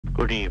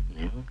Good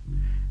evening,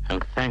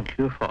 and thank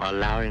you for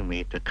allowing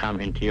me to come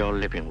into your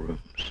living rooms.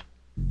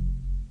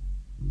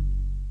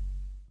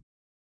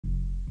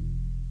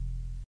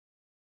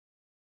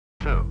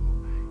 So,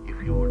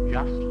 if you will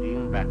just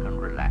lean back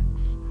and relax.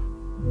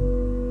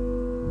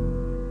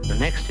 The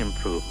next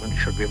improvement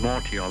should be more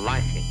to your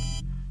liking.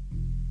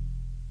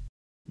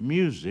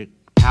 Music,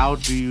 how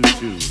do you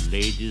do,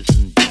 ladies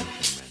and gentlemen?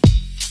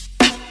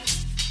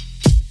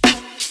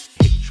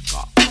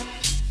 Hitchcock.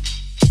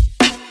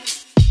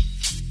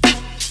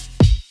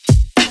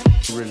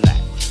 Relax.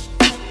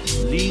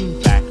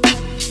 Lean back,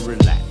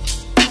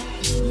 relax.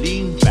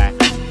 Lean back,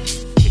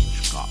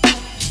 Hitchcock.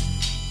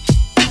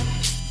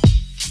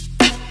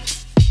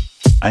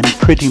 I'm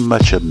pretty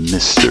much a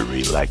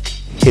mystery like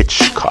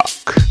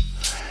Hitchcock.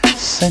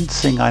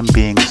 Sensing I'm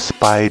being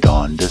spied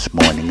on this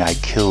morning, I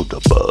killed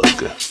a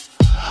bug.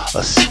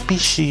 A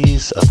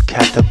species of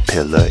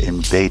caterpillar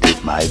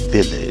invaded my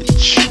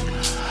village.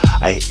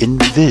 I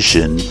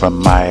envision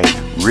from my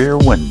rear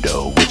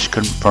window, which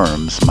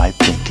confirms my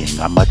thinking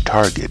I'm a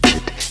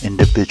targeted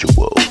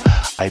individual.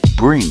 I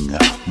bring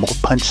more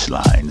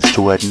punchlines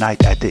to a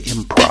night at the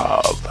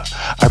Improv.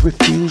 I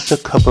refuse to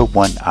cover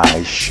one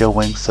eye,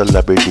 showing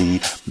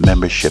celebrity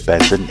membership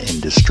as an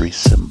industry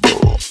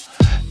symbol.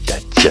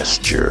 That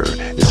gesture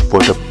is for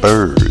the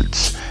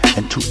birds,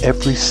 and to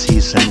every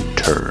season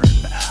turn,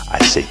 I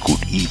say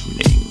good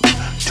evening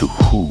to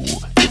who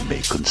it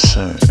may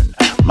concern.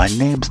 My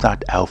name's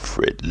not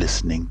Alfred,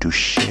 listening to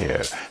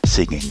Cher,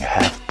 singing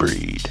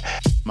Half-Breed.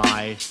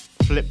 My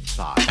flip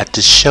side. At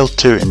the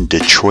shelter in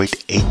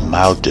Detroit 8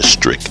 Mile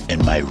District,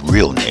 and my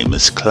real name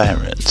is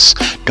Clarence.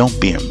 Don't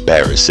be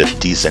embarrassed if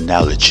these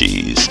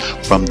analogies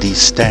from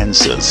these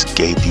stanzas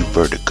gave you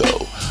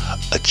vertigo.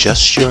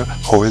 Adjust your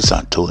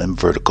horizontal and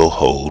vertical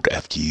hold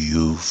after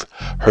you've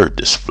heard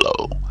this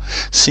flow.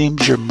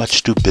 Seems you're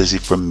much too busy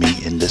for me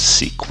in this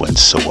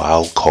sequence, so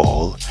I'll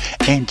call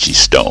Angie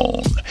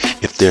Stone.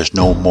 If there's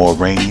no more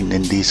rain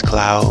in these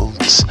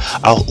clouds,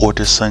 I'll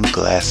order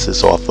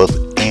sunglasses off of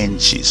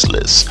Angie's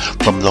List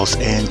from Los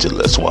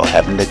Angeles while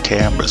having the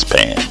cameras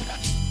pan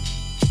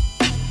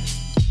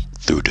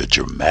through the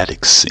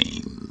dramatic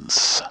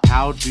scenes.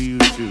 How do you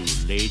do,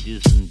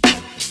 ladies and gentlemen?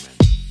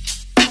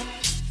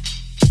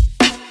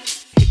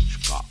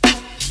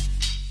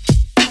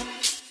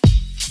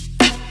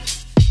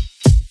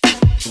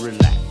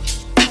 Relax.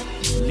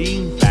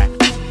 Lean back.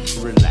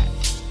 Relax.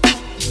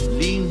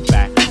 Lean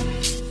back.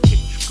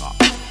 Hitchcock.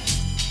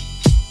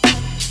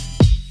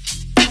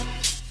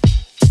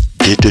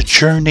 Did the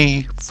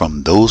journey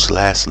from those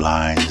last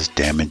lines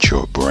damage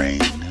your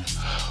brain?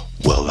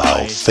 Well,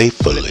 I'll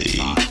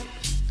faithfully,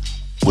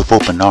 with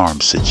open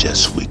arms,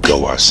 suggest we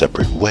go our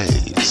separate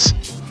ways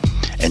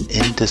and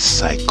end this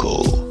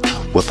cycle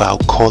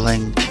without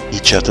calling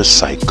each other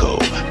psycho.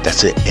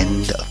 That's the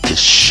end of this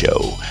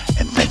show,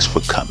 and thanks for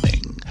coming.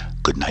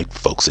 Good night,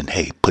 folks, and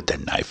hey, put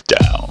that knife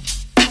down.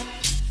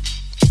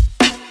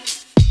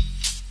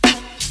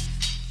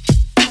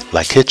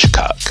 Like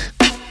Hitchcock,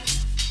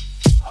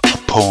 a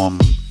poem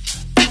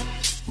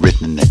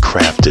written and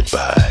crafted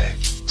by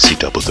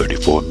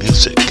Double34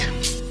 Music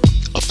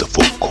of the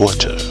fourth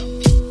quarter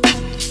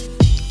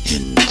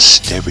in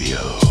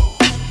stereo.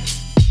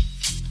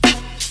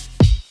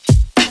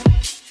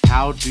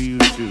 How do you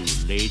do,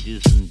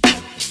 ladies and gentlemen?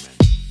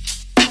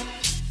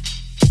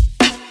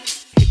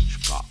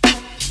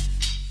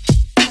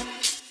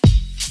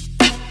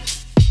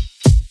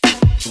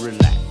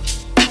 Relax.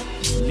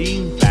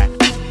 Lean back.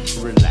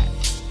 Relax.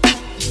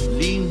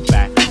 Lean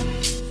back.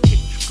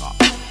 Hitchcock.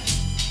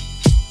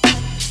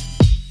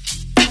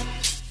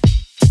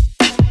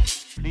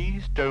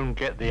 Please don't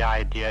get the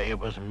idea it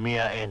was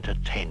mere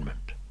entertainment.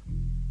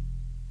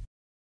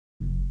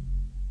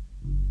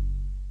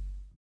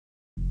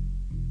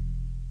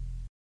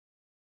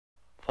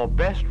 For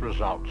best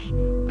results,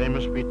 they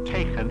must be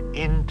taken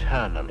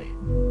internally.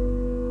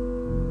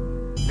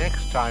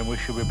 Next time we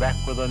shall be back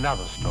with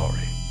another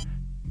story.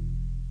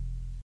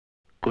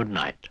 Good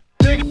night.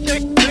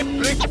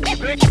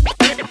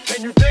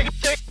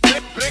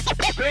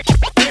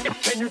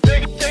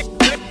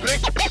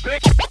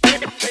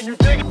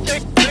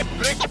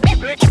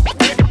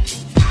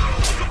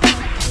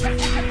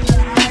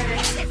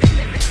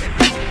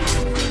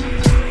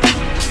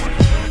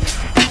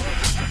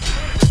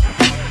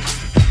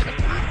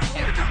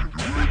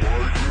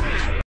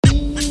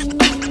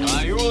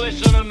 You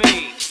listen to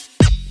me.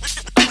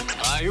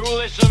 You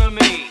listen to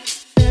me.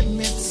 Let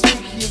me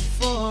take you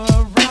for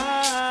a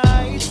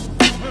ride.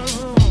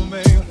 Oh,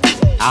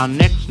 baby. Our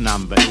next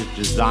number is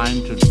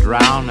designed to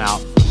drown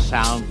out the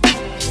sound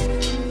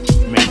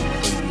meant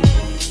for you.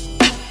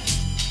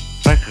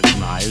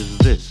 Recognize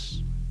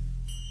this.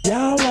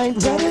 Y'all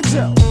ain't ready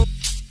to.